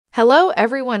Hello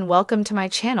everyone, welcome to my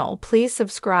channel. Please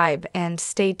subscribe and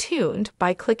stay tuned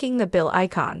by clicking the bell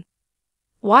icon.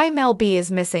 Why Mel B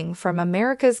is missing from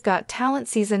America's Got Talent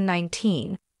Season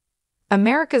 19.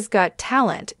 America's Got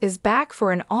Talent is back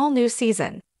for an all-new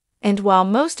season, and while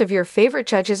most of your favorite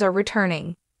judges are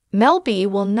returning, Mel B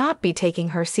will not be taking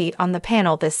her seat on the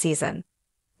panel this season.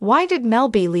 Why did Mel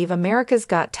B leave America's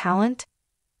Got Talent?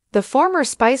 The former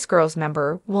Spice Girls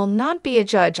member will not be a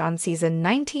judge on Season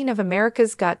 19 of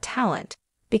America's Got Talent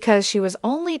because she was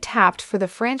only tapped for the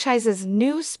franchise's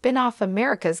new spin-off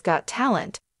America's Got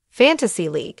Talent, Fantasy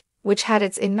League, which had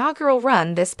its inaugural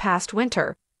run this past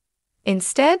winter.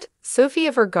 Instead,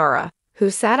 Sofia Vergara, who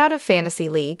sat out of Fantasy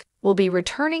League, will be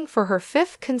returning for her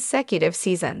 5th consecutive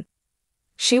season.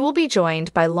 She will be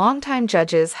joined by longtime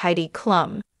judges Heidi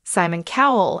Klum, Simon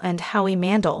Cowell, and Howie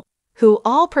Mandel, who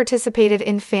all participated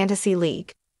in Fantasy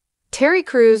League. Terry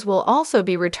Crews will also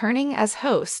be returning as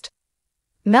host.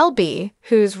 Mel B,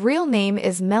 whose real name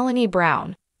is Melanie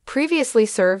Brown, previously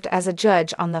served as a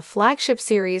judge on the flagship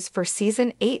series for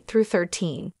Season 8 through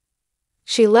 13.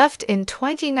 She left in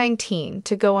 2019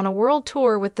 to go on a world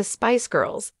tour with the Spice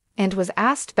Girls and was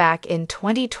asked back in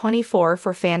 2024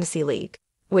 for Fantasy League,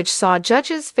 which saw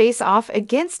judges face off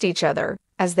against each other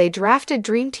as they drafted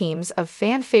dream teams of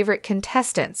fan-favorite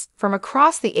contestants from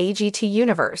across the AGT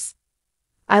universe.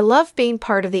 "I love being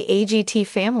part of the AGT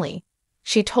family,"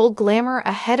 she told Glamour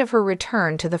ahead of her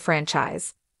return to the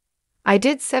franchise. "I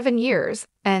did 7 years,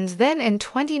 and then in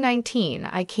 2019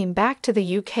 I came back to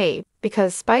the UK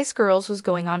because Spice Girls was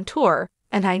going on tour,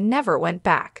 and I never went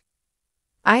back.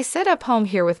 I set up home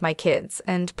here with my kids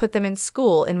and put them in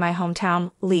school in my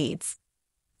hometown, Leeds.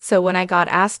 So when I got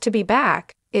asked to be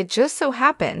back, it just so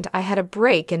happened I had a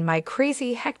break in my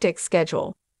crazy hectic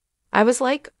schedule. I was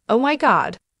like, oh my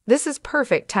god, this is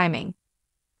perfect timing."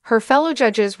 Her fellow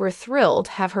judges were thrilled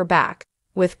to have her back,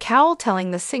 with Cowell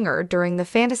telling the singer during the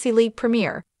Fantasy League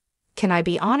premiere, "Can I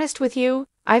be honest with you?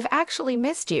 I've actually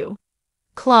missed you."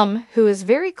 Klum, who is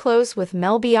very close with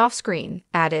Mel B off-screen,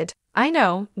 added, "I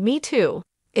know, me too.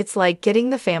 It's like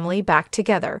getting the family back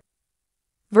together."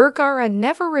 Vergara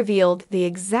never revealed the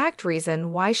exact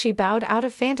reason why she bowed out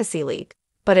of Fantasy League,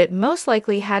 but it most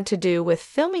likely had to do with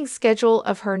filming schedule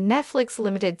of her Netflix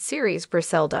limited series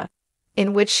Griselda,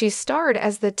 in which she starred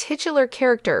as the titular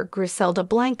character Griselda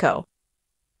Blanco.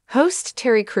 Host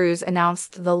Terry Crews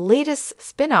announced the latest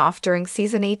spin-off during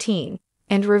Season 18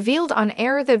 and revealed on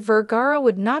air that Vergara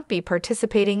would not be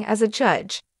participating as a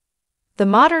judge. The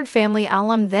Modern Family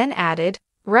alum then added,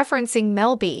 referencing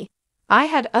Mel B, "I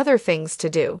had other things to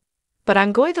do, but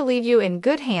I'm going to leave you in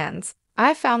good hands.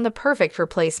 I found the perfect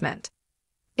replacement."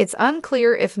 It's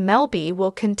unclear if Mel B will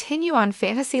continue on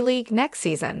Fantasy League next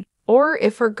season or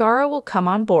if Vergara will come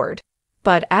on board.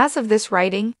 But as of this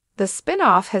writing, the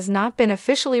spin-off has not been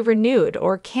officially renewed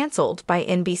or canceled by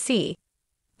NBC.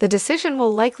 The decision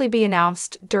will likely be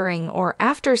announced during or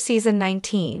after Season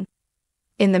 19.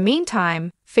 In the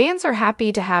meantime, fans are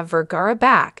happy to have Vergara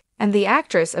back, and the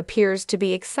actress appears to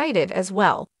be excited as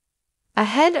well.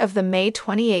 Ahead of the May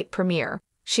 28 premiere,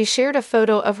 she shared a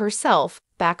photo of herself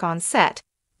back on set,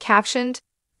 captioned,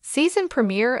 "Season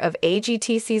premiere of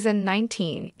AGT Season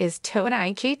 19 is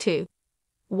tonight.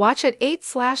 Watch at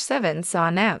 8/7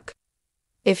 Sanak."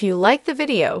 If you like the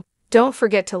video, don't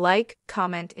forget to like,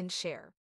 comment, and share.